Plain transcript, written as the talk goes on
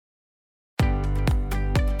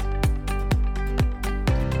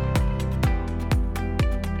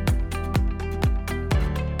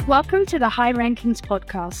Welcome to the High Rankings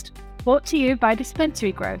podcast, brought to you by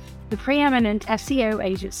Dispensary Growth, the preeminent SEO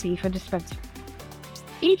agency for dispensaries.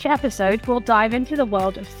 Each episode will dive into the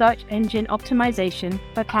world of search engine optimization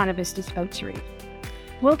for cannabis dispensaries.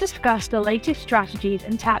 We'll discuss the latest strategies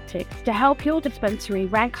and tactics to help your dispensary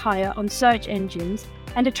rank higher on search engines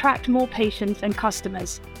and attract more patients and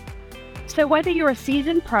customers. So whether you're a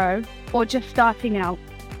seasoned pro or just starting out,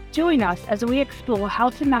 join us as we explore how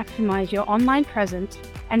to maximize your online presence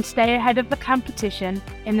and stay ahead of the competition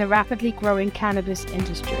in the rapidly growing cannabis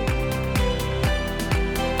industry.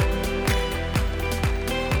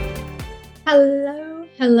 Hello,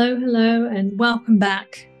 and welcome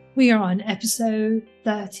back. We are on episode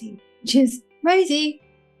 30, which is crazy.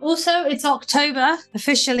 Also, it's October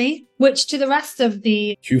officially, which to the rest of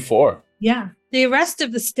the Q4. Yeah, the rest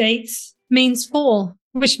of the states means fall,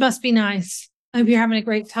 which must be nice. I hope you're having a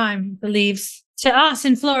great time, the leaves. To us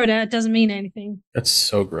in Florida, it doesn't mean anything. That's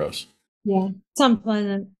so gross. Yeah, it's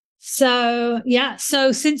unpleasant. So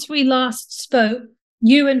since we last spoke,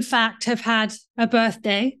 you in fact have had a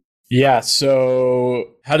birthday. Yeah, so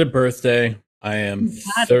had a birthday. I am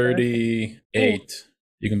 38.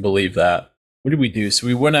 You can believe that. What did we do? So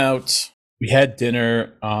we went out, we had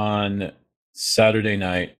dinner on Saturday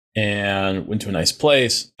night and went to a nice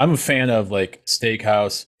place. I'm a fan of like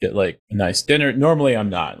steakhouse, get like a nice dinner. Normally I'm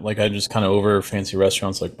not. Like I just kind of over fancy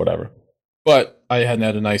restaurants, like whatever. But I hadn't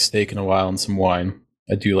had a nice steak in a while and some wine.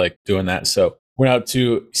 I do like doing that. So went out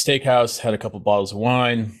to steakhouse, had a couple bottles of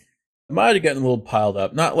wine. Might have gotten a little piled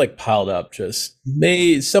up. Not like piled up, just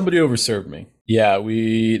somebody overserved me. Yeah,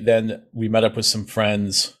 we met up with some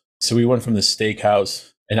friends. So we went from the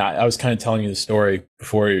steakhouse, and I was kind of telling you the story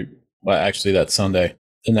before, actually that Sunday.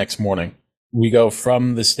 The next morning, we go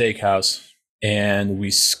from the steakhouse and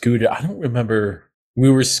we scooted. I don't remember.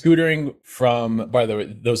 We were scootering from, by the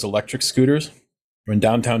way, those electric scooters. We're in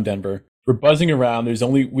downtown Denver. We're buzzing around.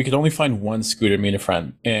 We could only find one scooter, me and a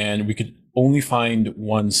friend, and we could only find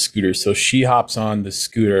one scooter. So she hops on the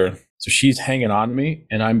scooter. So she's hanging on to me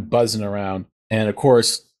and I'm buzzing around. And of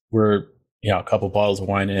course, we're, a couple bottles of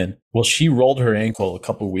wine in. Well, she rolled her ankle a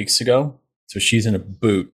couple of weeks ago. So she's in a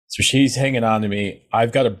boot. So she's hanging on to me.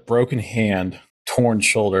 I've got a broken hand, torn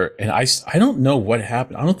shoulder, and I don't know what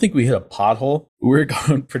happened. I don't think we hit a pothole. We were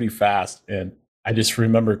going pretty fast, and I just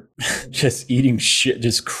remember just eating shit,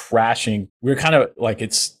 just crashing. We were kind of like,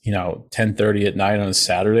 it's, 10:30 at night on a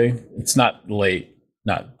Saturday. It's not that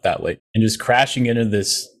late. And just crashing into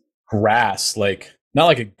this grass, like not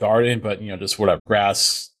like a garden, but, just whatever,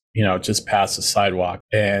 grass, just past the sidewalk.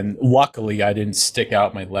 And luckily I didn't stick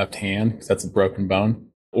out my left hand because that's a broken bone,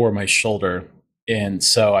 or my shoulder. And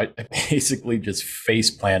so I basically just face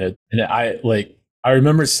planted. And I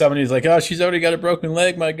remember somebody's like, oh, she's already got a broken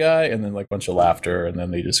leg, my guy. And then like a bunch of laughter. And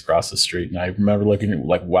then they just crossed the street. And I remember looking at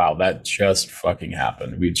like, wow, that just fucking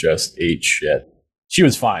happened. We just ate shit. She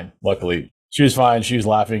was fine. Luckily she was fine. She was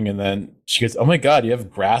laughing. And then she goes, oh my God, you have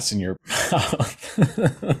grass in your mouth.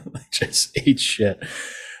 I just ate shit.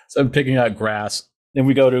 So I'm picking out grass. Then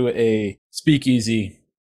we go to a speakeasy.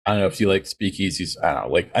 I don't know if you like speakeasies. I don't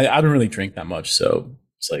know. Like, I don't really drink that much. So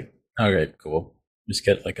it's like, all right, cool. Just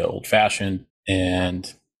get like an old fashioned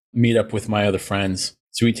and meet up with my other friends.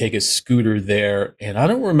 So we take a scooter there. And I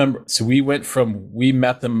don't remember. So we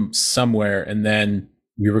met them somewhere and then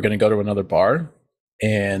we were going to go to another bar.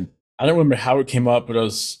 And I don't remember how it came up, but I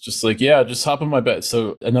was just like, yeah, just hop on my bed.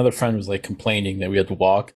 So another friend was like complaining that we had to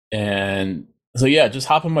walk. And so yeah, just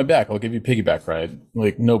hop on my back. I'll give you a piggyback ride.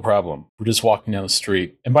 Like, no problem. We're just walking down the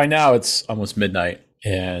street. And by now it's almost midnight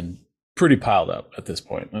and pretty piled up at this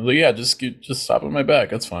point. I was like, yeah, just hop on my back.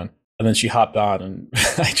 That's fine. And then she hopped on and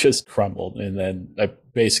I just crumbled. And then I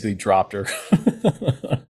basically dropped her.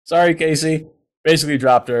 Sorry, Casey. Basically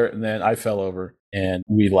dropped her. And then I fell over and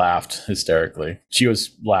we laughed hysterically. She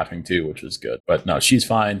was laughing too, which was good. But no, she's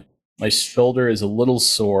fine. My shoulder is a little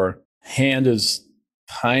sore. Hand is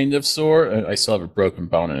kind of sore. I still have a broken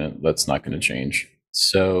bone in it. That's not going to change.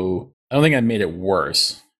 So I don't think I made it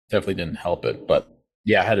worse. Definitely didn't help it. But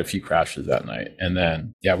yeah, I had a few crashes that night. And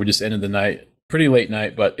then, yeah, we just ended the night. Pretty late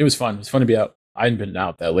night, but it was fun. It was fun to be out. I hadn't been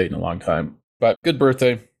out that late in a long time. But good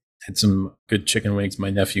birthday. Had some good chicken wings. My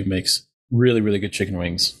nephew makes really, really good chicken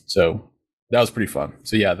wings. So that was pretty fun.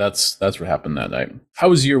 So yeah, that's what happened that night. How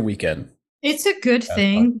was your weekend? It's a good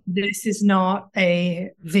thing this is not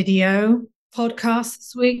a video podcast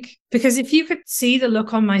this week, because if you could see the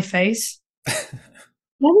look on my face, there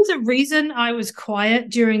was a reason I was quiet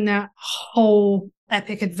during that whole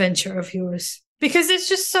epic adventure of yours. Because there's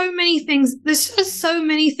just so many things. There's just so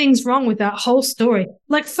many things wrong with that whole story.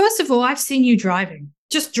 Like, first of all, I've seen you driving.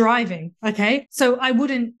 just driving. Okay. So I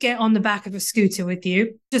wouldn't get on the back of a scooter with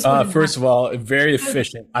you. Just first of all, very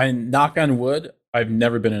efficient. I knock on wood. I've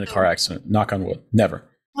never been in a car accident. Knock on wood. Never.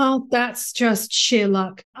 Well, that's just sheer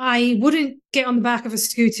luck. I wouldn't get on the back of a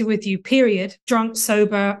scooter with you, period. Drunk,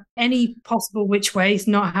 sober, any possible which way is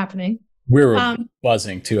not happening. We were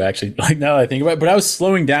buzzing too, actually. Like now that I think about it, but I was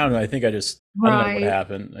slowing down, and I think I don't know what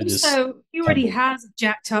happened. So he already has a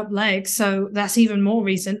jacked up leg, so that's even more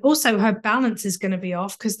reason. Also, her balance is going to be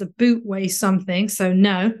off because the boot weighs something. So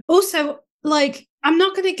no. Also, like, I'm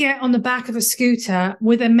not going to get on the back of a scooter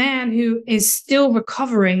with a man who is still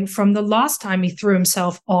recovering from the last time he threw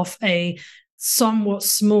himself off a somewhat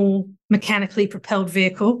small mechanically propelled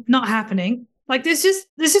vehicle. Not happening. Like, there's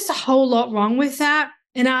just a whole lot wrong with that.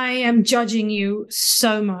 And I am judging you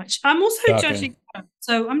so much. I'm also judging her.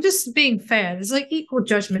 So I'm just being fair. There's like equal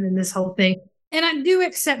judgment in this whole thing. And I do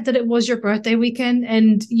accept that it was your birthday weekend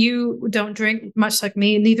and you don't drink much like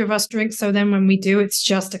me. And neither of us drink. So then when we do, it's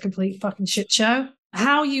just a complete fucking shit show.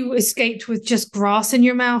 How you escaped with just grass in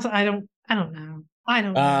your mouth, I don't know. I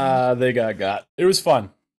don't know. They got. It was fun.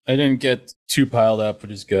 I didn't get too piled up,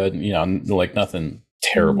 which is good. You know, like nothing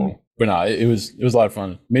terrible. But no, it was a lot of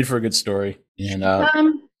fun. Made for a good story. And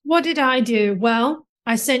what did I do? Well,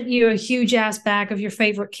 I sent you a huge ass bag of your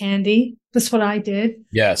favorite candy. That's what I did.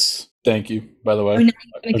 Yes. Thank you, by the way. Now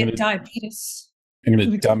you're going to get diabetes. I'm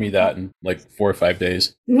going to dummy that in like 4 or 5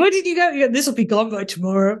 days. Where did you go? This will be gone by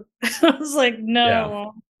tomorrow. I was like, no. Yeah.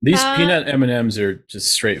 These peanut M&Ms are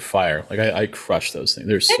just straight fire. Like I crush those things.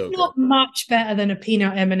 They're so good. Not much better than a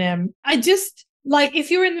peanut M&M. I just... Like, if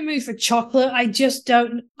you're in the mood for chocolate, I just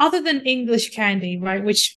don't, other than English candy, right,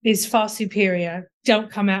 which is far superior, don't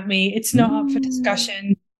come at me. It's not up for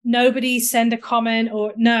discussion. Nobody send a comment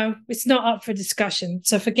or no, it's not up for discussion.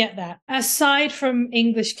 So forget that. Aside from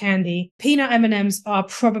English candy, peanut M&Ms are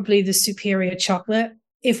probably the superior chocolate.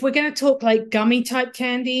 If we're going to talk like gummy type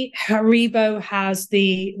candy, Haribo has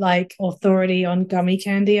the like authority on gummy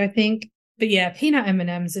candy, I think. But yeah, peanut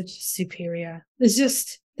M&Ms are just superior.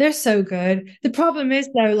 They're so good. The problem is,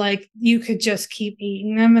 though, like, you could just keep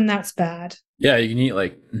eating them, and that's bad. Yeah, you can eat,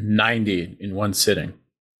 like, 90 in one sitting.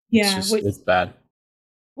 Yeah. It's bad.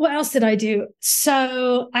 What else did I do?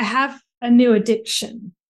 So I have a new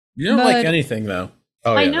addiction. You don't like anything, though.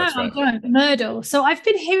 Oh, I yeah, know, that's right. I don't. Myrtle. So I've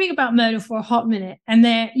been hearing about Myrtle for a hot minute,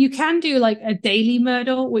 and you can do, like, a daily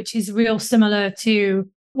Myrtle, which is real similar to...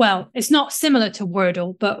 Well, it's not similar to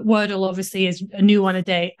Wordle, but Wordle obviously is a new one a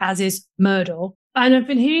day, as is Myrtle. And I've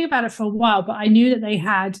been hearing about it for a while, but I knew that they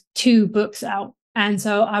had 2 books out. And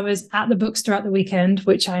so I was at the bookstore at the weekend,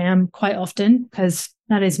 which I am quite often because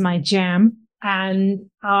that is my jam. And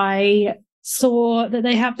I saw that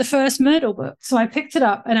they have the first Myrtle book. So I picked it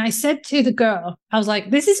up and I said to the girl, I was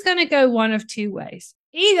like, this is going to go one of 2 ways.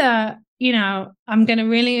 Either, you know, I'm going to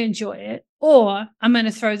really enjoy it, or I'm going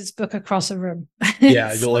to throw this book across a room.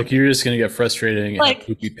 Yeah, you're just going to get frustrated and have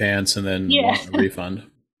poopy pants and then want a refund.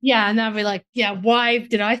 Yeah, and I'll be like, yeah, why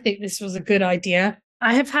did I think this was a good idea?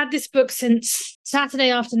 I have had this book since Saturday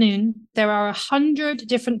afternoon. There are 100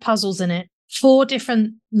 different puzzles in it, 4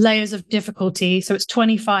 different layers of difficulty. So it's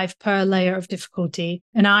 25 per layer of difficulty.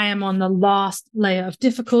 And I am on the last layer of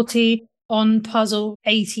difficulty on puzzle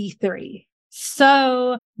 83.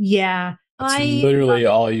 So, yeah. That's literally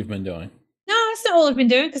all you've been doing. No, that's not all I've been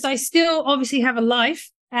doing because I still obviously have a life.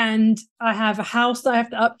 And I have a house that I have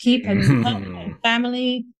to upkeep and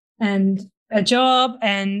family and a job,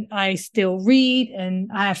 and I still read and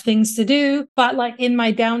I have things to do. But like in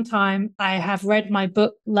my downtime, I have read my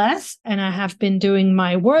book less and I have been doing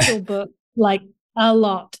my Wordle book like a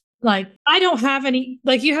lot. Like I don't have any,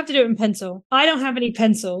 like you have to do it in pencil. I don't have any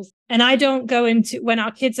pencils and I don't go into, when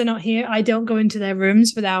our kids are not here, I don't go into their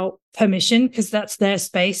rooms without permission because that's their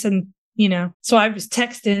space. And you know, so I was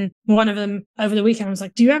texting one of them over the weekend. I was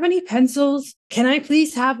like, do you have any pencils? Can I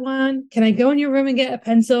please have one? Can I go in your room and get a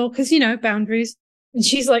pencil? Because, you know, boundaries. And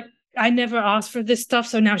she's like, I never asked for this stuff.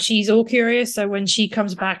 So now she's all curious. So when she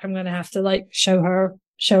comes back, I'm going to have to like show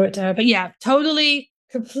it to her. But yeah, totally,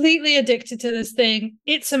 completely addicted to this thing.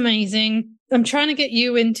 It's amazing. I'm trying to get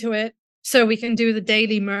you into it so we can do the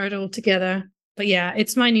daily Myrtle together. But yeah,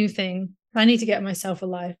 it's my new thing. I need to get myself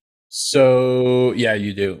alive. So, yeah,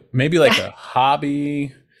 you do. Maybe like a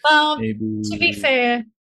hobby. Maybe. To be fair,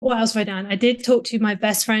 what else have I done? I did talk to my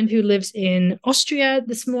best friend who lives in Austria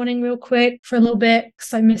this morning real quick for a little bit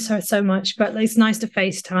because I miss her so much, but it's nice to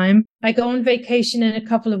FaceTime. I go on vacation in a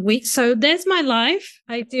couple of weeks. So there's my life.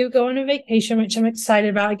 I do go on a vacation, which I'm excited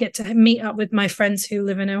about. I get to meet up with my friends who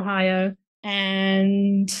live in Ohio.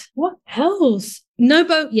 And what else? No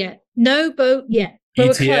boat yet.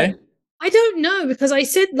 But ETA? I don't know, because I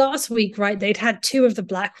said last week, right, they'd had 2 of the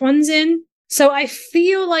black ones in. So I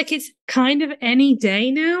feel like it's kind of any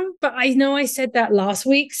day now, but I know I said that last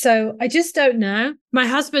week, so I just don't know. My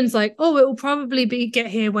husband's like, oh, it will probably get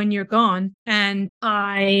here when you're gone. And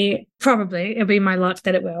it'll be my luck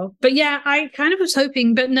that it will. But yeah, I kind of was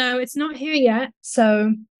hoping, but no, it's not here yet.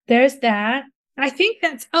 So there's that. I think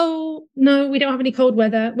oh, no, we don't have any cold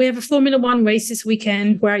weather. We have a Formula One race this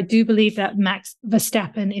weekend where I do believe that Max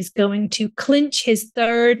Verstappen is going to clinch his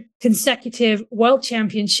 3rd consecutive world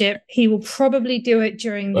championship. He will probably do it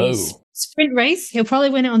during the sprint race. He'll probably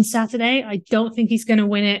win it on Saturday. I don't think he's going to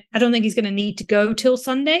win it. I don't think he's going to need to go till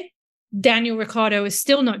Sunday. Daniel Ricciardo is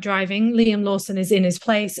still not driving. Liam Lawson is in his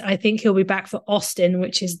place. I think he'll be back for Austin,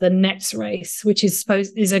 which is the next race, which is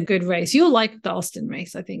a good race. You'll like the Austin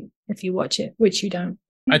race, I think, if you watch it, which you don't.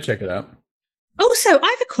 I check it out. Also, I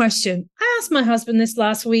have a question. I asked my husband this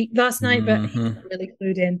last night, but he's not really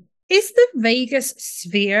clued in. Is the Vegas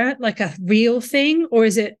sphere like a real thing, or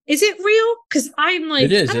is it real? Because I'm like,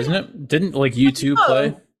 it is, isn't it? Didn't like YouTube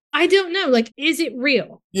play? I don't know. Like, is it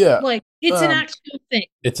real? Yeah. Like, it's an actual thing.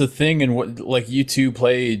 It's a thing, and what like YouTube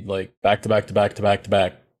played like back to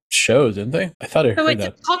back shows, didn't they? I thought I heard that.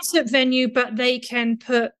 It's a concert venue, but they can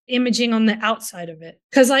put imaging on the outside of it.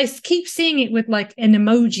 Because I keep seeing it with like an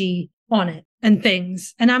emoji on it and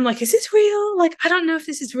things. And I'm like, is this real? Like, I don't know if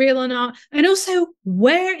this is real or not. And also,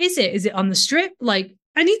 where is it? Is it on the strip? Like,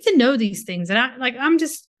 I need to know these things. And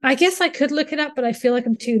I guess I could look it up, but I feel like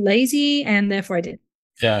I'm too lazy, and therefore I didn't.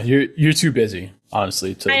 Yeah, you're too busy,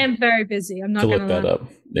 honestly. I am very busy. I'm not going to look that up.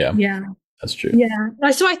 Yeah, that's true.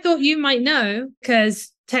 Yeah, so I thought you might know,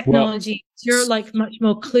 because technology, you're like much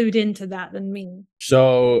more clued into that than me.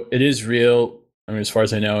 So it is real. I mean, as far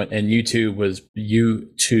as I know, and YouTube was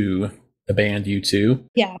U2, the band U2.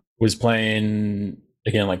 Yeah, was playing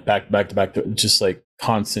again like back to back, just like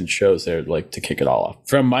constant shows there, like to kick it all off.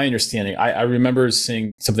 From my understanding, I remember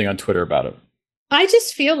seeing something on Twitter about it. I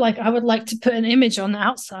just feel like I would like to put an image on the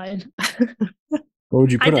outside. What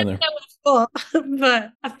would you put on there? I don't know what for,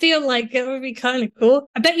 but I feel like it would be kind of cool.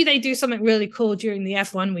 I bet you they do something really cool during the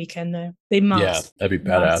F1 weekend, though. They must. Yeah, that'd be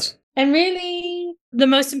badass. And really, the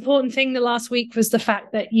most important thing the last week was the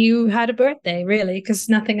fact that you had a birthday, really, because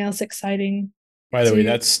nothing else exciting. By the way,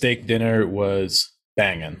 that steak dinner was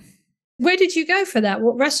banging. Where did you go for that?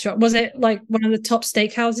 What restaurant? Was it like one of the top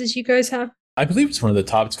steakhouses you guys have? I believe it's one of the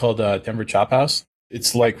top. It's called Denver Chop House.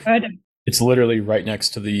 It's like, it's literally right next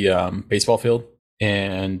to the baseball field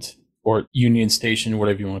or Union Station,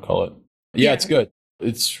 whatever you want to call it. Yeah, it's good.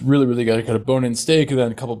 It's really, really good. I got a bone-in steak and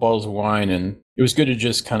then a couple bottles of wine, and it was good to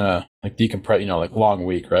just kind of like decompress, like long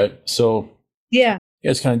week, right? So yeah,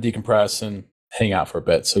 just kind of decompress and hang out for a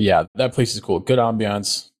bit. So yeah, that place is cool. Good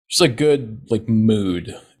ambiance. Just like good like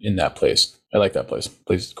mood in that place. I like that place.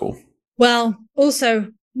 Place is cool. Well,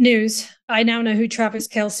 also news. I now know who Travis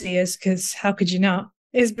Kelce is, because how could you not?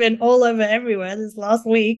 It's been all over everywhere this last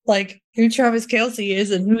week, like who Travis Kelce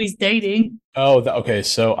is and who he's dating. Oh, okay.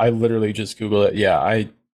 So I literally just Googled it. Yeah.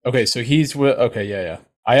 Okay. So he's with, okay. Yeah.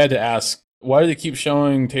 I had to ask, why do they keep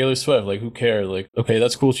showing Taylor Swift? Like, who cares? Like, okay,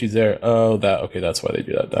 that's cool. She's there. Oh, okay. That's why they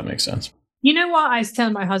do that. That makes sense. You know what? I was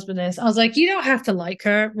telling my husband this. I was like, you don't have to like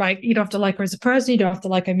her. Like, you don't have to like her as a person. You don't have to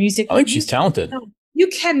like her music. I think she's talented. You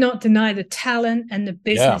cannot deny the talent and the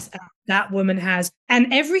business that woman has.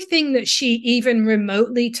 And everything that she even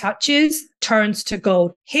remotely touches turns to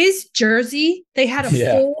gold. His jersey, they had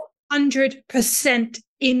a 400%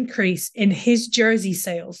 increase in his jersey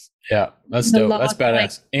sales. Yeah, that's dope. That's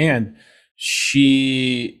badass. And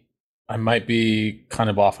I might be kind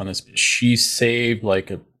of off on this, but she saved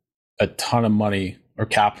like a ton of money or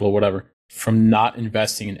capital, whatever, from not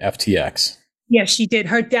investing in FTX. Yeah, she did.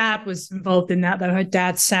 Her dad was involved in that, though. Her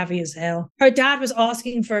dad's savvy as hell. Her dad was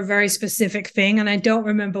asking for a very specific thing, and I don't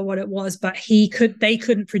remember what it was, but they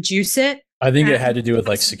couldn't produce it. I think it had to do with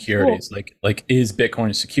like securities, like is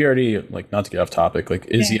Bitcoin a security? Like, not to get off topic, like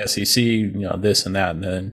is the SEC, this and that, and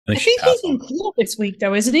then I think he's in court this week,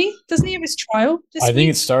 though, isn't he? Doesn't he have his trial this week? I think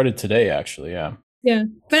it started today, actually. Yeah. Yeah.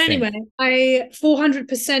 But anyway,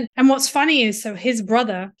 400%. And what's funny is, so his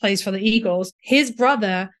brother plays for the Eagles. His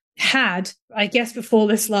brother had, I guess before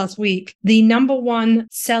this last week, the number one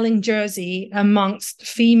selling jersey amongst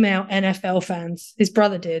female NFL fans. His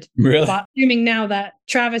brother did. Really? But assuming now that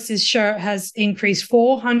Travis's shirt has increased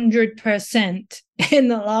 400% in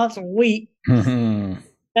the last week,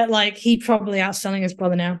 that like he probably outselling his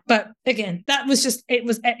brother now. But again, that was just,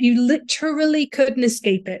 you literally couldn't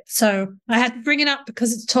escape it. So I had to bring it up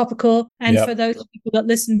because it's topical. And for those people that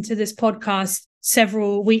listen to this podcast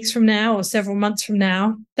several weeks from now or several months from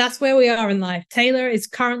now, that's where we are in life. Taylor is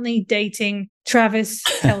currently dating Travis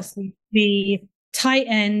Kelce, the tight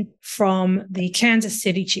end from the Kansas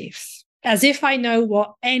City Chiefs. As if I know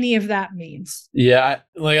what any of that means. Yeah,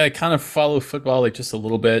 I kind of follow football like just a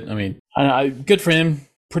little bit. I mean, good for him.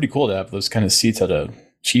 Pretty cool to have those kind of seats at a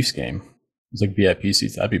Chiefs game. It's like VIP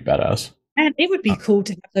seats. That'd be badass. And it would be cool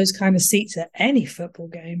to have those kind of seats at any football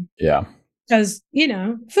game. Yeah. Because,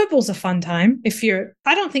 football's a fun time.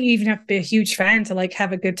 I don't think you even have to be a huge fan to like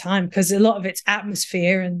have a good time, because a lot of it's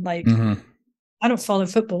atmosphere and like, I don't follow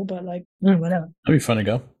football, but like, whatever. That'd be fun to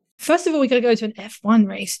go. First of all, we got to go to an F1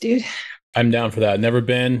 race, dude. I'm down for that. Never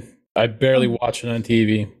been. I barely watch it on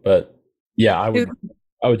TV, but yeah, I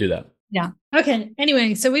would do that. Yeah. Okay.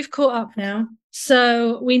 Anyway, so we've caught up now.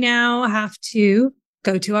 So we now have to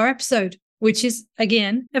go to our episode, which is,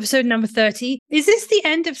 again, episode number 30. Is this the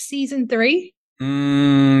end of season 3?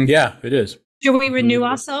 Yeah, it is. Should we renew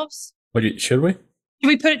ourselves? Should we? Should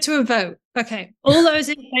we put it to a vote? Okay. All those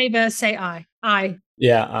in favor say aye. Aye.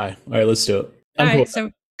 Yeah, aye. All right, let's do it. All right,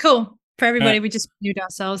 so cool. For everybody, we just renewed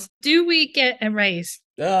ourselves. Do we get a raise?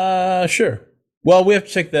 Sure. Well, we have to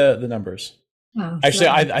check the numbers. Oh, actually,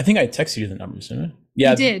 I think I texted you the numbers, didn't I?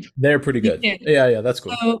 Yeah, you did. They're pretty good. Yeah, that's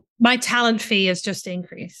cool. So my talent fee has just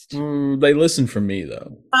increased. They listen for me,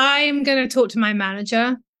 though. I'm going to talk to my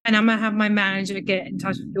manager, and I'm going to have my manager get in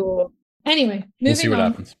touch with you. Anyway, we'll see what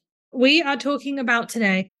happens. We are talking about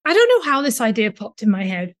today. I don't know how this idea popped in my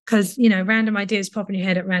head, because, random ideas pop in your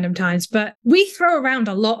head at random times, but we throw around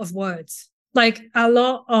a lot of words, like a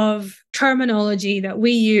lot of terminology that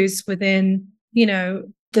we use within,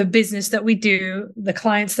 the business that we do, the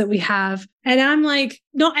clients that we have. And I'm like,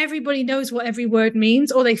 not everybody knows what every word means,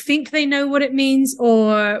 or they think they know what it means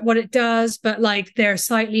or what it does, but like they're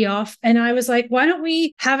slightly off. And I was like, why don't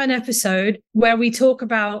we have an episode where we talk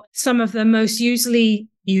about some of the most the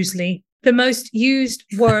most used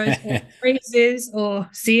words or phrases, or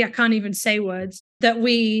I can't even say words, that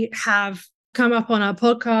we have come up on our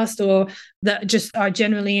podcast or that just are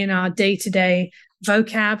generally in our day-to-day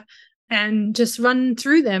vocab, and just run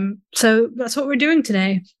through them. So that's what we're doing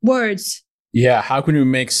today. Words. Yeah. How can we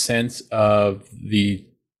make sense of the,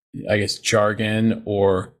 jargon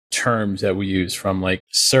or terms that we use from like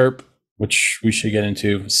SERP, which we should get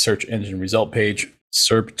into, search engine result page,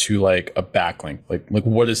 SERP, to like a backlink? Like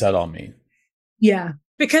what does that all mean? Yeah.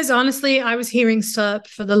 Because honestly, I was hearing SERP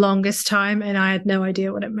for the longest time and I had no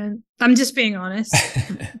idea what it meant. I'm just being honest.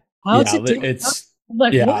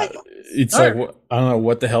 It's like, I don't know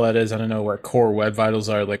what the hell that is. I don't know what core web vitals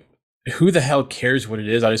are. Like, who the hell cares what it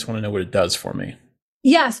is? I just want to know what it does for me.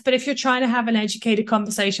 Yes, but if you're trying to have an educated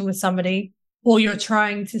conversation with somebody, or you're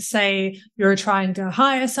trying to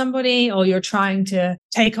hire somebody, or you're trying to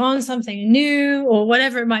take on something new, or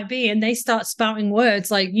whatever it might be, and they start spouting words,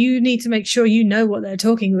 like, you need to make sure you know what they're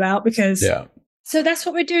talking about, because... Yeah. So that's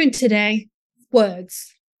what we're doing today.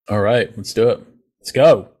 Words. All right, let's do it. Let's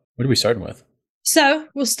go. What are we starting with? So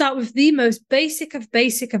we'll start with the most basic of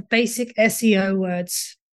basic SEO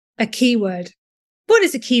words, a keyword. What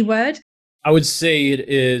is a keyword? I would say it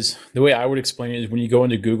is, the way I would explain it is when you go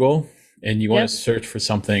into Google and you want to search for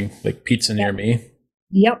something like pizza near me.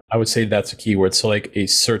 Yep. I would say that's a keyword. So like a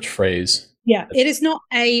search phrase. Yeah. It is not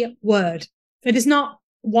a word. It is not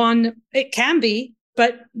one. It can be,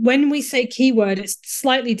 but when we say keyword, it's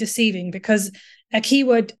slightly deceiving, because a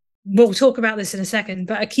keyword, we'll talk about this in a second,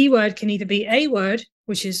 but a keyword can either be a word,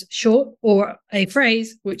 which is short, or a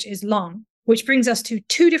phrase, which is long, which brings us to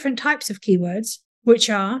two different types of keywords, which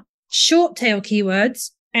are short tail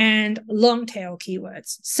keywords and long tail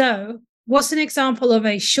keywords. So what's an example of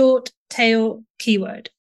a short tail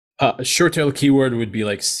keyword? A short tail keyword would be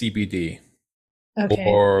like CBD,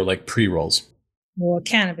 or like pre-rolls, or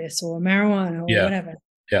cannabis, or marijuana, or whatever.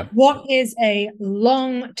 Yeah. What is a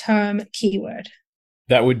long-term keyword?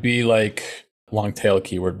 That would be like long tail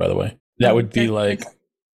keyword, by the way. That would be like,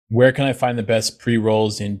 where can I find the best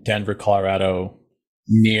pre-rolls in Denver, Colorado,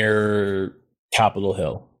 near Capitol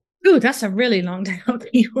Hill? Ooh, that's a really long tail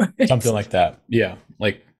keyword. Something like that. Yeah.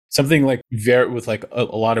 Like something like with like a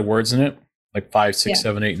lot of words in it, like 5, 6,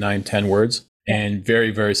 7, 8, 9, 10 words, and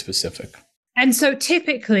very, very specific. And so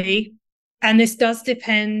typically, and this does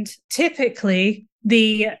depend, typically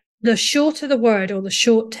the shorter the word, or the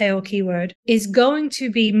short tail keyword, is going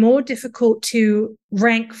to be more difficult to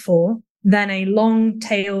rank for than a long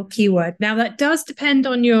tail keyword. Now, that does depend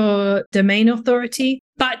on your domain authority,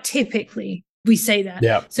 but typically we say that.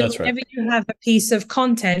 Yeah, so that's right. Whenever you have a piece of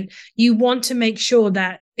content, you want to make sure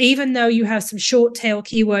that even though you have some short tail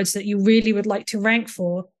keywords that you really would like to rank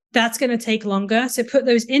for, That's going to take longer. So put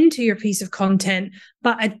those into your piece of content,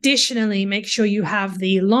 but additionally, make sure you have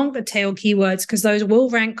the longer tail keywords because those will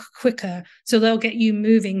rank quicker. So they'll get you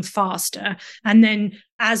moving faster. And then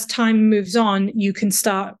as time moves on, you can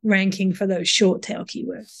start ranking for those short tail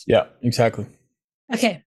keywords. Yeah, exactly.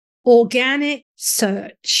 Okay. Organic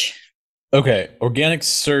search. Okay. Organic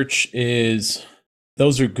search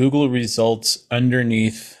those are Google results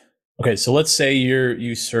underneath. Okay. So let's say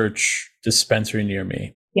you search dispensary near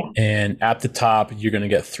me. Yeah. And at the top, you're going to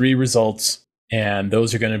get 3 results, and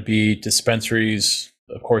those are going to be dispensaries,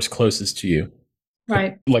 of course, closest to you.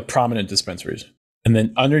 Right. Like prominent dispensaries. And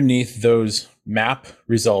then underneath those map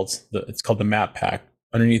results, it's called the map pack.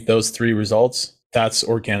 Underneath those 3 results, that's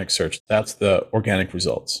organic search. That's the organic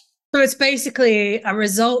results. So it's basically a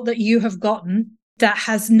result that you have gotten that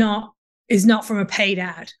is not from a paid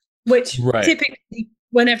ad, which typically,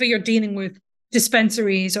 whenever you're dealing with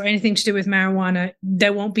dispensaries or anything to do with marijuana,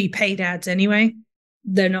 there won't be paid ads anyway.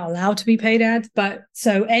 They're not allowed to be paid ads. But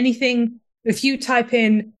so anything, if you type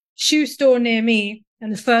in shoe store near me and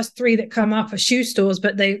the first 3 that come up are shoe stores,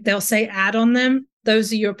 but they'll say ad on them,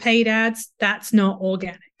 those are your paid ads. That's not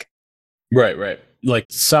organic. Right. Like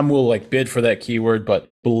some will like bid for that keyword, but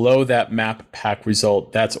below that map pack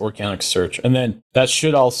result, that's organic search. And then that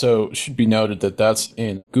should be noted that that's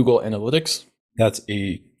in Google Analytics. That's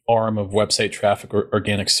a arm of website traffic or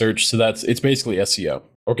organic search. So it's basically SEO.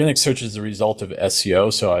 Organic search is the result of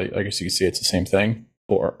SEO. So I guess you could say it's the same thing.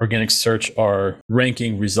 Or organic search are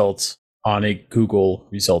ranking results on a Google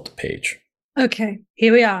result page. Okay,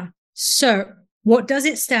 here we are. So what does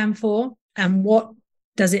it stand for and what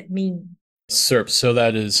does it mean? SERP. So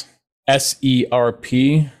that is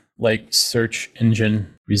SERP, like search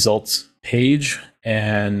engine results page.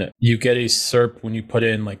 And you get a SERP when you put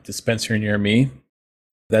in like dispensary near me.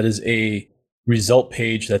 That is a result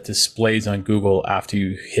page that displays on Google after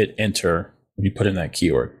you hit enter when you put in that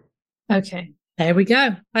keyword. Okay, there we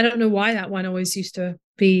go. I don't know why that one always used to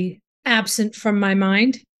be absent from my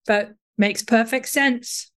mind, but makes perfect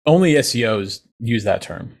sense. Only SEOs use that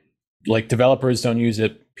term. Like developers don't use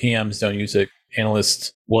it, PMs don't use it,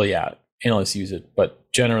 analysts use it. But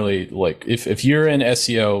generally, like if you're in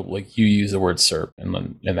SEO, like you use the word SERP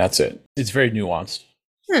and that's it. It's very nuanced.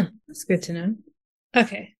 That's good to know.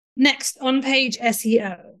 Okay. Next, on-page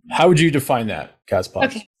SEO. How would you define that, Kazpot?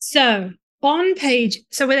 Okay. So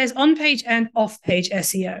there's on-page and off-page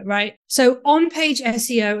SEO, right? So on-page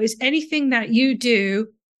SEO is anything that you do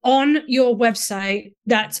on your website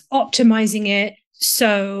that's optimizing it.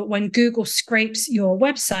 So when Google scrapes your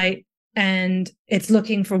website and it's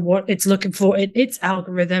looking for what it's looking for in its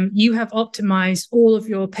algorithm, you have optimized all of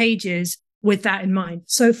your pages with that in mind.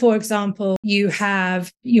 So for example, you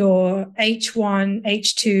have your H1,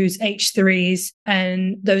 H2s, H3s,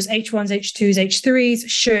 and those H1s, H2s, H3s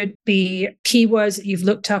should be keywords that you've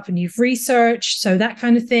looked up and you've researched. So that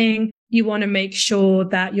kind of thing. You want to make sure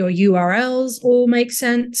that your URLs all make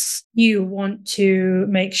sense. You want to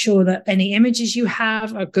make sure that any images you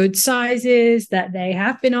have are good sizes, that they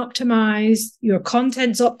have been optimized, your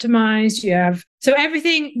content's optimized. So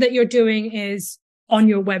everything that you're doing is on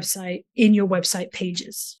your website, in your website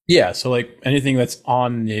pages. Yeah. So like anything that's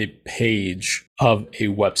on the page of a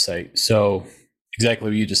website. So exactly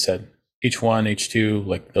what you just said, H1, H2,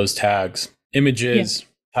 like those tags, images,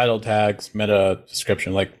 title tags, meta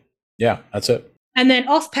description, like, yeah, that's it. And then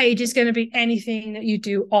off page is going to be anything that you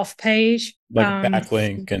do off page. Like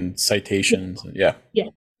backlink and citations. Yeah.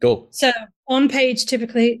 Cool. So on page,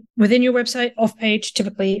 typically within your website, off page,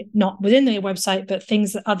 typically not within the website, but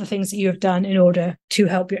other things that you have done in order to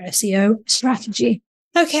help your SEO strategy.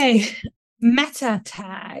 Okay. Meta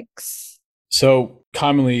tags. So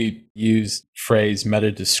commonly used phrase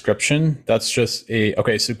meta description. That's just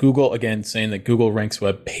so Google, again, saying that Google ranks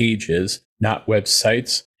web pages, not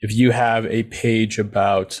websites. If you have a page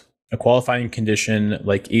about a qualifying condition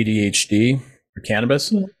like ADHD or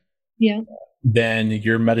cannabis, then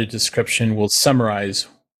your meta description will summarize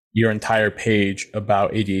your entire page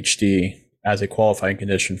about ADHD as a qualifying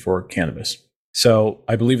condition for cannabis. So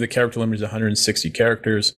I believe the character limit is 160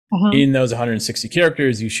 characters. In those 160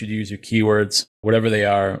 characters, you should use your keywords, whatever they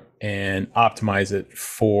are, and optimize it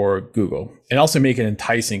for Google. And also make it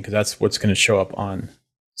enticing because that's what's going to show up on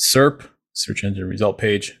SERP, search engine result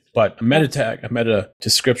page. But a meta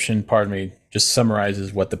description, just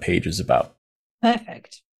summarizes what the page is about.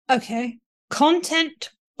 Perfect. Okay.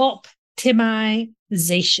 Content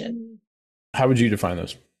optimization. How would you define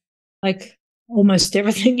those? Like almost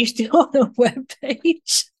everything you do on a web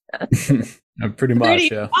page. Pretty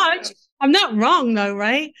much, yeah. I'm not wrong though,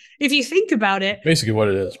 right? If you think about it. Basically what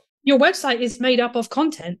it is. your website is made up of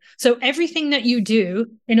content. So everything that you do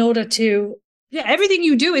everything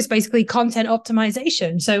you do is basically content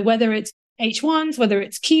optimization. So whether it's H1s, whether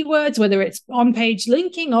it's keywords, whether it's on-page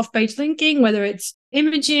linking, off-page linking, whether it's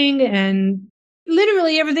imaging, and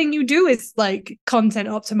literally everything you do is like content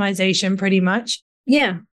optimization pretty much.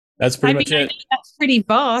 Yeah. That's pretty much it. That's pretty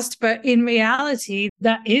vast, but in reality,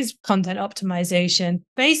 that is content optimization.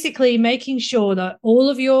 Basically, making sure that all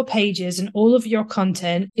of your pages and all of your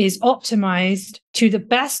content is optimized to the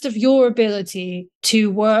best of your ability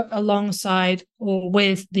to work alongside or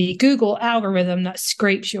with the Google algorithm that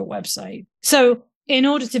scrapes your website. So in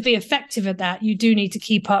order to be effective at that, you do need to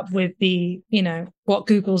keep up with what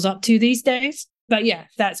Google's up to these days. But yeah,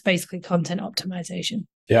 that's basically content optimization.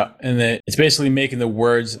 Yeah. And then it's basically making the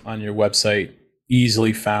words on your website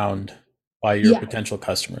easily found by your potential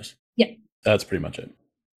customers. Yeah. That's pretty much it.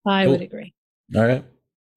 I would agree. All right.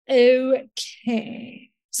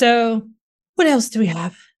 Okay. So what else do we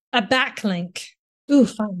have? A backlink. Ooh,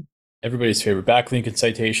 fun. Everybody's favorite backlink and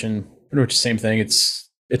citation. Pretty much the same thing. It's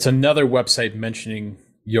another website mentioning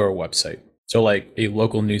your website. So like a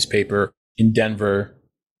local newspaper in Denver,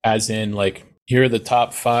 as in like, here are the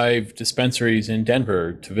top 5 dispensaries in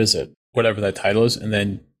Denver to visit, whatever that title is. And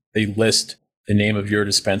then they list the name of your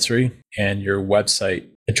dispensary and your website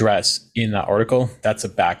address in that article. That's a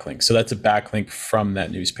backlink. So that's a backlink from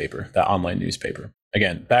that newspaper, that online newspaper.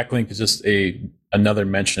 Again, backlink is just another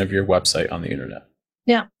mention of your website on the internet.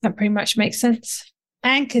 Yeah, that pretty much makes sense.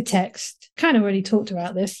 Anchor text. Kind of already talked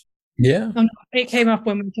about this. Yeah. It came up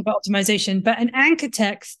when we talked about optimization, but an anchor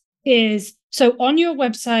text is, so on your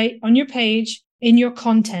website, on your page, in your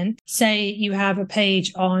content, say you have a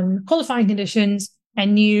page on qualifying conditions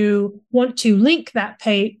and you want to link that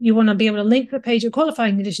page, you want to be able to link the page of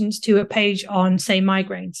qualifying conditions to a page on, say,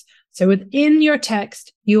 migraines. So within your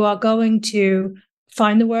text, you are going to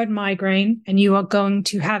find the word migraine and you are going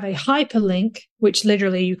to have a hyperlink, which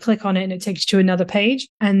literally you click on it and it takes you to another page.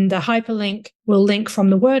 And the hyperlink will link from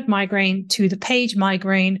the word migraine to the page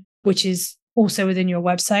migraine, which is also within your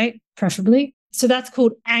website, preferably. So that's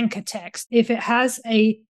called anchor text. If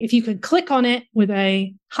you can click on it with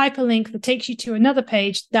a hyperlink that takes you to another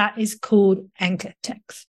page, that is called anchor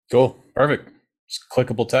text. Cool. Perfect. Just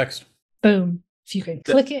clickable text. Boom. If you can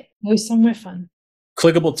click it, go somewhere fun.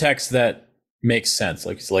 Clickable text that makes sense.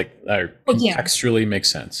 Contextually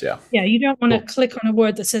makes sense. Yeah. Yeah. You don't want to click on a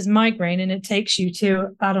word that says migraine and it takes you to,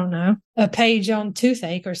 I don't know, a page on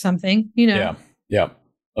toothache or something, Yeah. Yeah.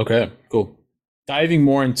 Okay, cool. Diving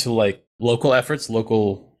more into like local efforts,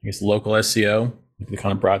 local SEO, the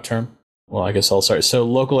kind of broad term. Well, I guess I'll start. So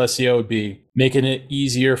local SEO would be making it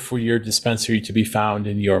easier for your dispensary to be found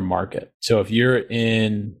in your market. So if you're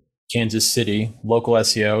in Kansas City, local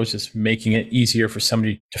SEO is just making it easier for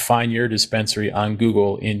somebody to find your dispensary on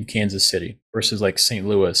Google in Kansas City versus like St.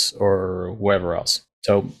 Louis or wherever else.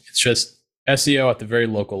 So it's just SEO at the very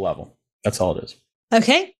local level. That's all it is.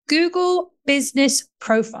 Okay. Google Business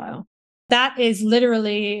Profile. That is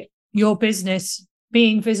literally your business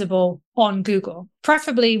being visible on Google,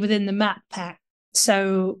 preferably within the map pack.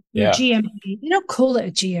 So your GMB, you don't call it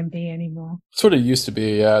a GMB anymore. That's what it used to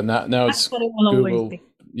be. Yeah. Now That's it's what it will Google. Always be.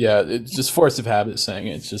 Yeah. It's just force of habit saying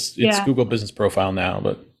it. It's Google Business Profile now,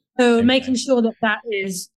 but so making sure that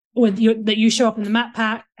is that you show up in the map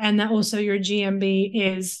pack and that also your GMB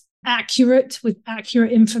is accurate with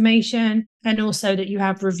accurate information, and also that you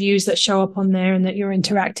have reviews that show up on there and that you're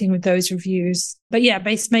interacting with those reviews. But yeah,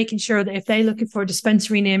 making sure that if they're looking for a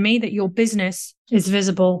dispensary near me, that your business is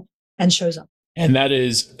visible and shows up. And that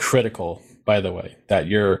is critical, by the way, that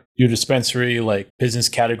your dispensary, like business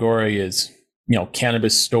category is,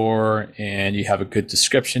 cannabis store, and you have a good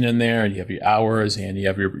description in there, and you have your hours, and you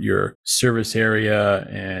have your service area.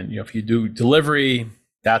 And, if you do delivery,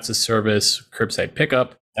 that's a service. Curbside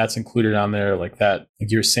pickup, that's included on there, like that. Like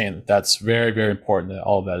you're saying, that's very, very important that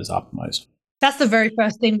all of that is optimized. That's the very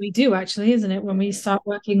first thing we do, actually, isn't it? When we start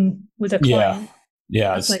working with a client.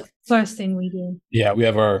 Yeah. That's like the first thing we do. Yeah. We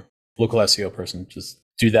have our local SEO person just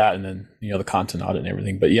do that, and then, the content audit and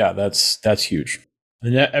everything. But yeah, that's huge.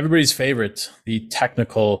 And everybody's favorite, the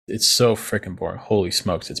technical, it's so freaking boring. Holy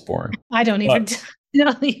smokes, it's boring. I don't even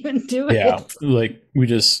do it. Yeah. Like we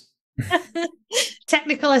just...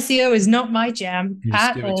 Technical SEO is not my jam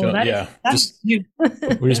at all.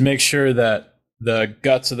 We just make sure that the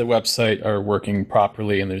guts of the website are working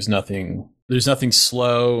properly, and there's nothing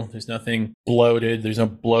slow, there's nothing bloated, there's no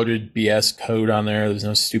bloated BS code on there, there's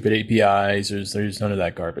no stupid APIs, there's none of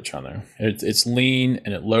that garbage on there. It's lean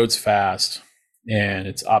and it loads fast and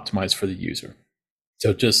it's optimized for the user.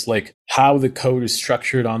 So just like how the code is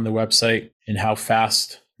structured on the website and how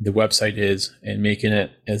fast the website is and making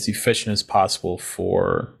it as efficient as possible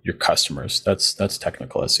for your customers. That's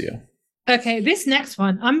technical SEO. Okay, this next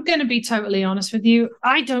one, I'm going to be totally honest with you.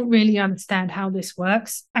 I don't really understand how this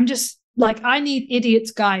works. I'm just like, I need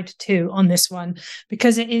idiot's guide too on this one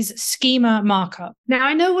because it is schema markup. Now,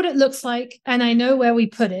 I know what it looks like and I know where we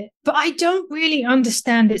put it, but I don't really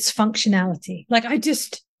understand its functionality. Like, I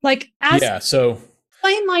just, like, so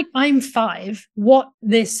explain like I'm 5 what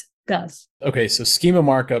this does. Okay, so schema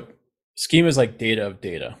markup, schema is like data of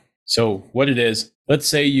data. So what it is, let's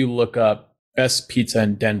say you look up best pizza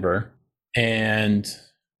in Denver, and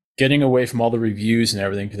getting away from all the reviews and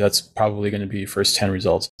everything, because that's probably going to be your first 10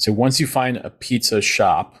 results. So once you find a pizza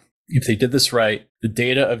shop, if they did this right, the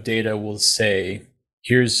data of data will say,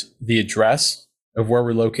 here's the address of where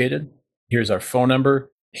we're located, here's our phone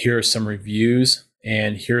number, here are some reviews,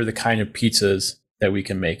 and here are the kind of pizzas that we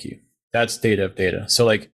can make you. That's data of data. So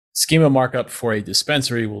like schema markup for a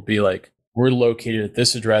dispensary will be like, we're located at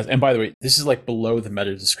this address. And by the way, this is like below the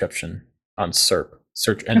meta description on SERP,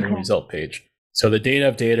 search engine result page. So the data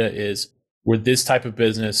of data is, we're this type of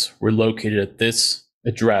business, we're located at this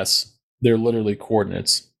address. They're literally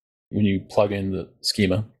coordinates when you plug in the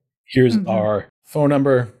schema. Here's our phone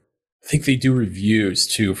number. I think they do reviews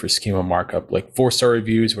too for schema markup, like 4-star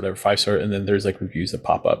reviews, whatever, 5-star, and then there's like reviews that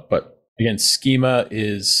pop up. But again, schema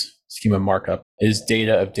markup is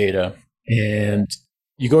data of data. And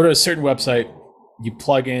you go to a certain website, you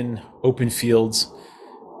plug in open fields,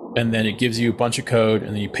 and then it gives you a bunch of code,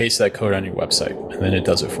 and then you paste that code on your website, and then it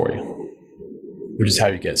does it for you, which is how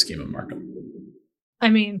you get schema markup. I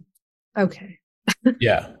mean, okay.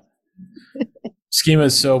 Yeah. Schema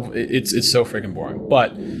is it's so freaking boring,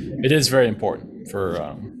 but it is very important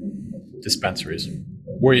for dispensaries.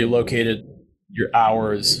 Where you're located, your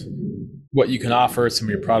hours, what you can offer, some of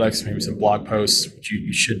your products, maybe some blog posts, which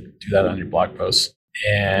you should do that on your blog posts,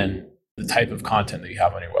 and the type of content that you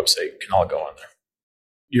have on your website can all go on there.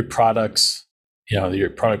 Your products, your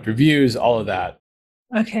product reviews, all of that.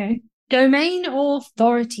 Okay. Domain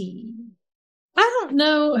authority. I don't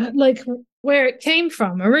know like where it came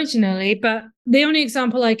from originally, but the only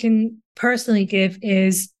example I can personally give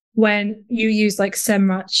is when you use like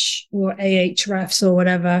SEMrush or Ahrefs or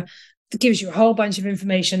whatever, it gives you a whole bunch of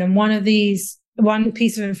information. And one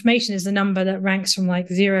piece of information is a number that ranks from like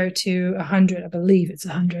 0 to 100. I believe it's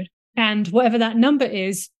 100. And whatever that number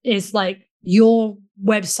is like your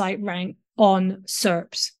website rank on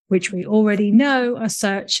SERPs, which we already know are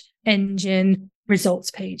search engine results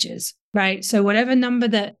pages, right? So whatever number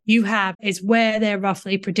that you have is where they're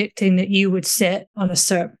roughly predicting that you would sit on a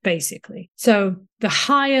SERP, basically. So the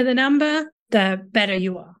higher the number, the better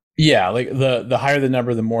you are. Yeah, like the higher the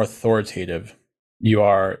number, the more authoritative you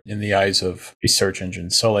are in the eyes of a search engine.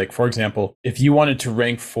 So like, for example, if you wanted to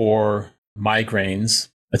rank for migraines,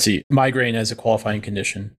 let's see, migraine as a qualifying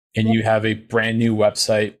condition, and you have a brand new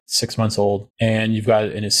website, 6 months old, and you've got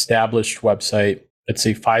an established website, let's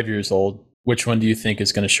say 5 years old, which one do you think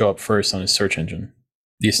is going to show up first on a search engine?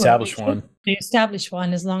 The established one. The established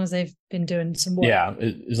one, as long as they've been doing some work. Yeah,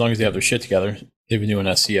 as long as they have their shit together, they've been doing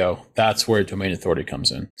SEO. That's where domain authority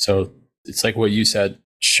comes in. So it's like what you said,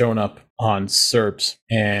 showing up on SERPs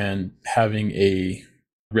and having a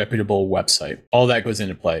reputable website. All that goes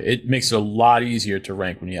into play. It makes it a lot easier to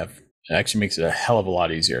rank when you have, it actually makes it a hell of a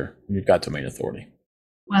lot easier when you've got domain authority.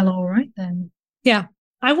 Well, all right then. Yeah.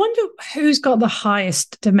 I wonder who's got the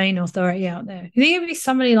highest domain authority out there. You think it'd be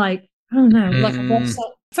somebody like, I don't know, like a website?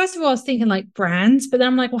 First of all, I was thinking like brands, but then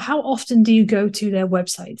I'm like, well, how often do you go to their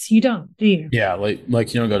websites? You don't, do you? Yeah, like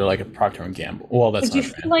you don't go to like a Procter & Gamble. Well, that's not a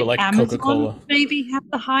brand, but like Amazon Coca-Cola. Maybe have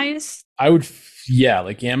the highest?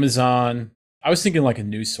 Like Amazon. I was thinking like a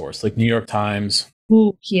news source, like New York Times.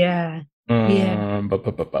 Oh, yeah. But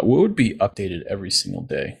what would be updated every single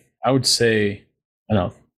day? I would say, I don't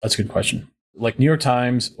know, that's a good question. Like New York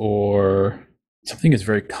Times or something that's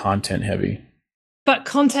very content heavy. But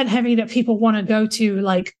content heavy that people want to go to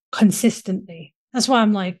like consistently. That's why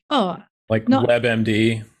I'm like, like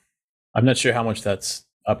WebMD. I'm not sure how much that's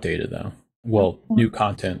updated though. Well, new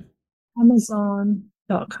content.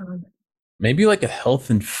 Amazon.com. Maybe like a health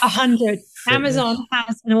and 100. Amazon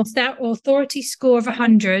has an authority score of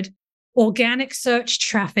 100. Organic search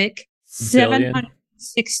traffic,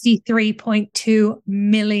 $763.2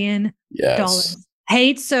 million. Yes.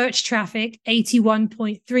 Paid search traffic,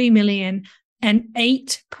 81.3 million, and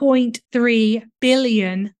 8.3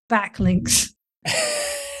 billion backlinks.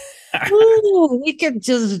 Ooh, we could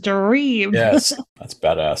just dream. Yes, that's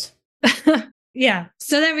badass. Yeah,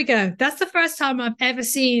 so there we go. That's the first time I've ever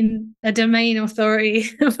seen a domain authority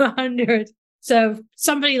of 100. So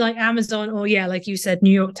somebody like Amazon or like you said,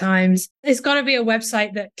 New York Times, it's got to be a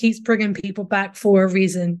website that keeps bringing people back for a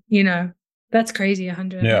reason, That's crazy.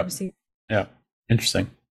 100. Yeah. I've never seen. Yeah. Interesting.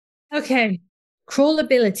 Okay.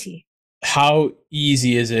 Crawlability. How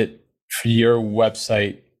easy is it for your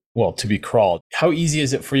website, to be crawled? How easy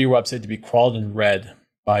is it for your website to be crawled and read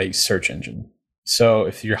by a search engine? So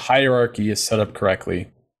if your hierarchy is set up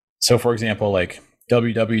correctly, so for example, like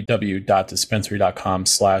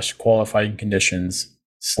www.dispensary.com/qualifying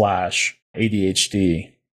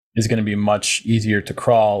conditions/ADHD is going to be much easier to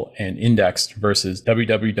crawl and indexed versus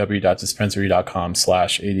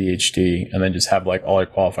www.dispensary.com/ADHD and then just have like all your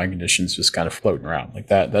qualifying conditions just kind of floating around like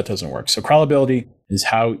that. That doesn't work. So crawlability is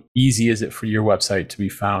how easy is it for your website to be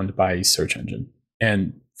found by a search engine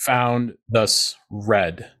and found, thus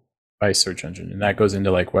read by a search engine. And that goes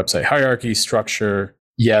into like website hierarchy, structure,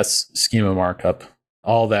 schema markup,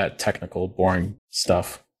 all that technical, boring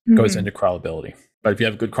stuff goes into crawlability. But if you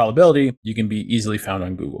have good crawlability, you can be easily found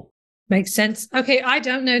on Google. Makes sense. Okay, I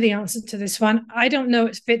don't know the answer to this one. I don't know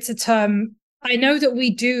if it's a term. I know that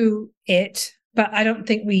we do it, but I don't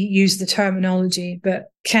think we use the terminology.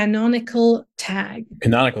 But canonical tag.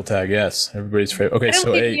 Canonical tag, yes. Everybody's favorite. Okay, I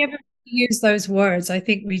don't think we ever use those words. I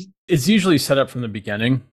think it's usually set up from the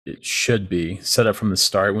beginning. It should be set up from the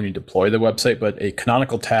start when you deploy the website. But a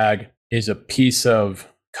canonical tag is a piece of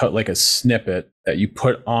like a snippet that you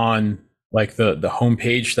put on like the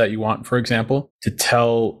homepage that you want, for example, to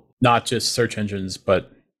tell not just search engines, but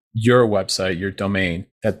your website, your domain,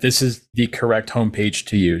 that this is the correct homepage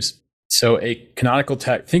to use. So a canonical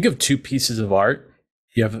tag, think of two pieces of art.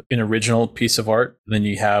 You have an original piece of art, then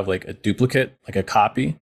you have like a duplicate, like a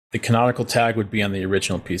copy. The canonical tag would be on the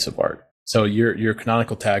original piece of art. So your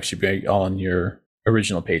canonical tag should be all on your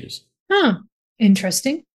original pages. Huh.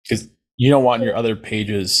 Interesting. Because you don't want your other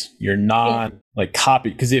pages, your like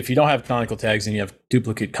copy. Because if you don't have canonical tags and you have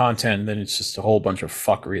duplicate content, then it's just a whole bunch of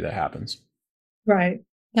fuckery that happens. Right.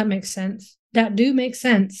 That makes sense. That do make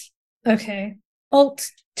sense. Okay. Alt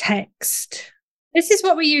text. This is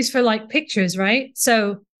what we use for like pictures, right?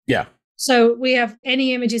 So we have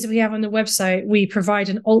any images that we have on the website, we provide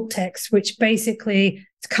an alt text, which basically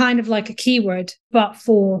it's kind of like a keyword, but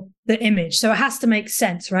for the image. So it has to make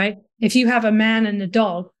sense, right? If you have a man and a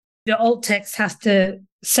dog, the alt text has to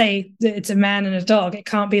say that it's a man and a dog. It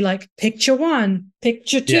can't be like picture 1,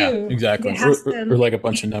 picture 2. Yeah, exactly. Or like a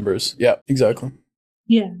bunch of numbers. Yeah, exactly.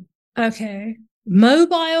 Yeah. Okay.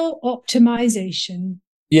 Mobile optimization.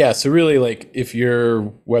 Yeah. So really, like if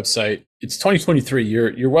your website, it's 2023,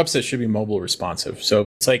 your website should be mobile responsive. So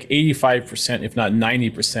it's like 85%, if not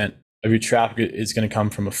 90% of your traffic is going to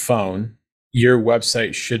come from a phone. Your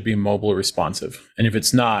website should be mobile responsive. And if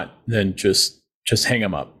it's not, then just hang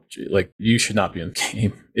them up. Like you should not be in the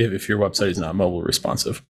game if your website is not mobile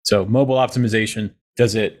responsive. So mobile optimization,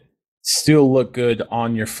 does it still look good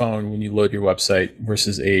on your phone when you load your website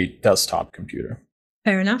versus a desktop computer?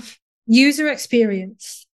 Fair enough. User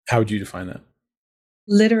experience. How would you define that?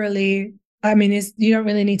 Literally, I mean, you don't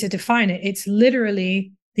really need to define it. It's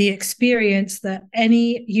literally the experience that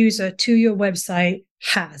any user to your website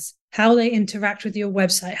has, how they interact with your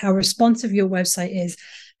website, how responsive your website is,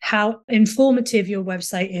 how informative your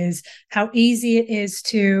website is, how easy it is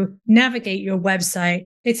to navigate your website.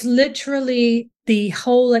 It's literally the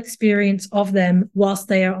whole experience of them whilst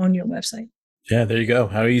they are on your website. Yeah, there you go.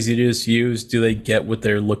 How easy it is to use. Do they get what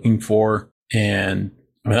they're looking for? And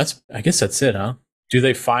I guess that's it, huh? Do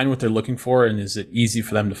they find what they're looking for? And is it easy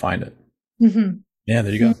for them to find it? Mm-hmm. Yeah,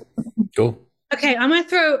 there you go. Cool. Okay, I'm going to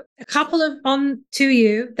throw a couple of on to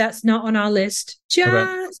you that's not on our list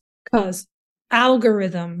just because.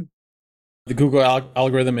 Algorithm. The Google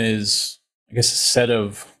algorithm is, I guess,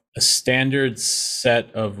 a standard set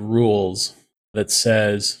of rules that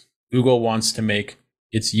says Google wants to make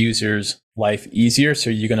its users' life easier. So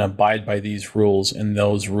you're going to abide by these rules, and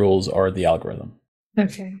those rules are the algorithm.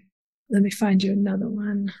 Okay. Let me find you another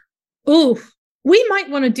one. Oh, we might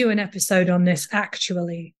want to do an episode on this,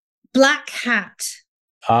 actually. Black hat.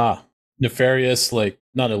 Nefarious, like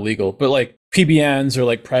not illegal, but like PBNs or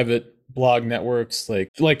like private blog networks,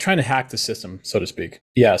 like trying to hack the system, so to speak.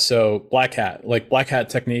 Yeah. So black hat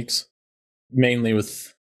techniques, mainly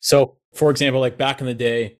with, so for example, like back in the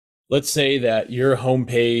day, let's say that your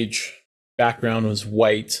homepage background was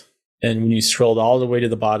white. And when you scrolled all the way to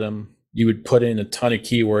the bottom, you would put in a ton of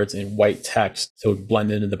keywords in white text so it would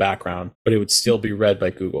blend into the background, but it would still be read by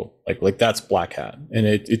Google. Like that's black hat. And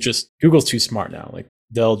it just, Google's too smart now. Like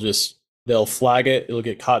they'll flag it, it'll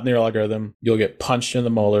get caught in their algorithm, you'll get punched in the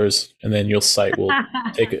molars, and then your site will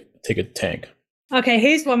take a tank. Okay,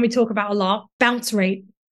 here's one we talk about a lot. Bounce rate.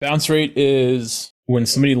 Bounce rate is when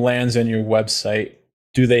somebody lands on your website,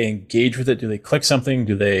 do they engage with it? Do they click something?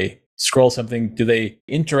 Do they scroll something? Do they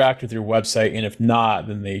interact with your website? And if not,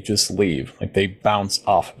 then they just leave, like they bounce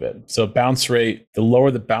off of it. So bounce rate, the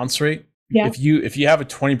lower the bounce rate, if you have a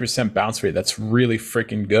 20% bounce rate, that's really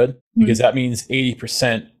freaking good, because that means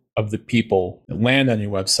 80% of the people that land on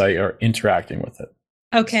your website are interacting with it.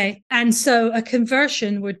 Okay. And so a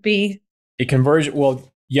conversion would be? A conversion, well,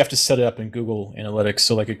 you have to set it up in Google Analytics.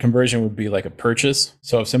 So like a conversion would be like a purchase.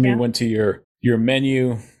 So if somebody went to your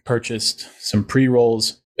menu, purchased some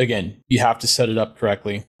pre-rolls, again, you have to set it up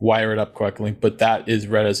correctly, wire it up correctly, but that is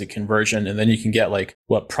read as a conversion. And then you can get like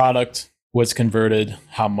what product was converted,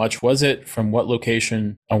 how much was it, from what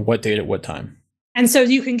location, on what date, at what time. And so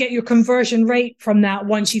you can get your conversion rate from that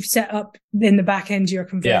once you've set up in the back end your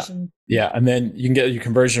conversion. Yeah. And then you can get your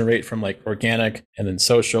conversion rate from like organic and then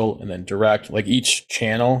social and then direct, like each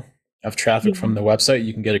channel of traffic from the website,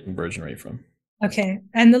 you can get a conversion rate from. Okay.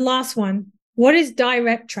 And the last one, what is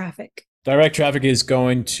direct traffic? Direct traffic is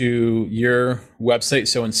going to your website.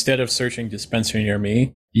 So instead of searching dispensary near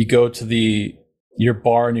me, you go to your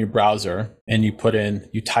bar in your browser and you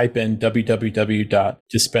type in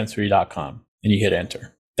www.dispensary.com. and you hit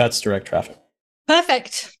enter. That's direct traffic.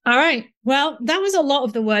 Perfect. All right. Well, that was a lot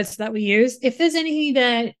of the words that we use. If there's anything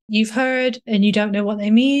that you've heard and you don't know what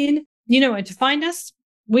they mean, you know where to find us.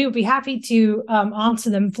 We would be happy to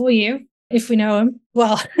answer them for you if we know them.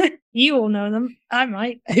 Well, you will know them. I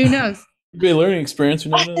might. Who knows? It'd be a learning experience.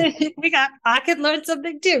 I could learn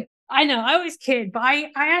something too. I know. I always kid, but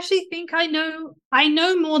I actually think I know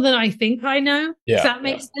more than I think I know. Yeah, if that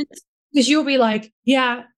makes sense. Because you'll be like,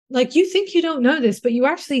 yeah, like you think you don't know this, but you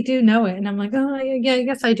actually do know it. And I'm like, oh, yeah, I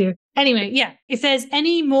guess I do. Anyway, yeah. If there's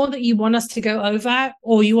any more that you want us to go over,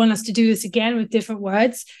 or you want us to do this again with different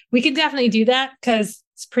words, we can definitely do that, because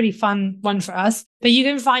it's a pretty fun one for us. But you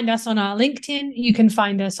can find us on our LinkedIn. You can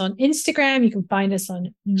find us on Instagram. You can find us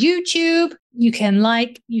on YouTube. You can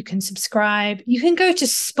you can subscribe. You can go to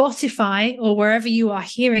Spotify or wherever you are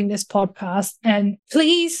hearing this podcast, and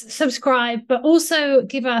please subscribe, but also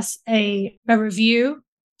give us a review.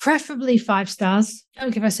 Preferably 5 stars.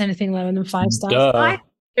 Don't give us anything lower than 5 stars. I think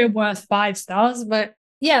we're worth 5 stars, but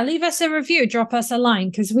yeah, leave us a review, drop us a line,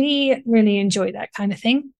 because we really enjoy that kind of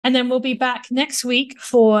thing. And then we'll be back next week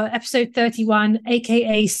for episode 31,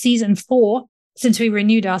 aka season 4, since we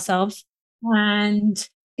renewed ourselves. And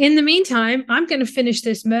in the meantime, I'm going to finish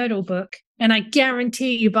this Myrtle book, and I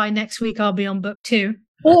guarantee you by next week I'll be on book 2,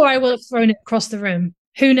 or I will have thrown it across the room.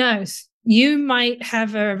 Who knows? You might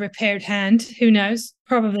have a repaired hand. Who knows?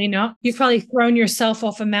 Probably not. You've probably thrown yourself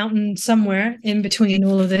off a mountain somewhere in between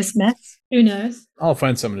all of this mess. Who knows? I'll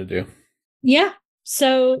find something to do. Yeah.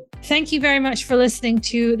 So thank you very much for listening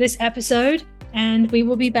to this episode, and we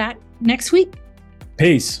will be back next week.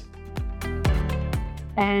 Peace.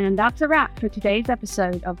 And that's a wrap for today's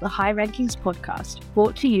episode of the High Rankings podcast,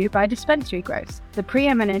 brought to you by Dispensary Growth, the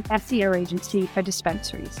preeminent SEO agency for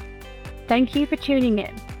dispensaries. Thank you for tuning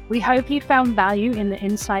in. We hope you found value in the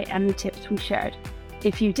insight and the tips we shared.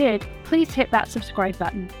 If you did, please hit that subscribe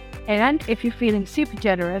button. And if you're feeling super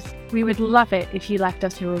generous, we would love it if you left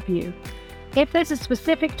us a review. If there's a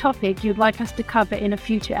specific topic you'd like us to cover in a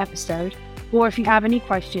future episode, or if you have any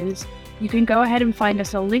questions, you can go ahead and find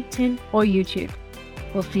us on LinkedIn or YouTube.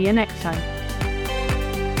 We'll see you next time.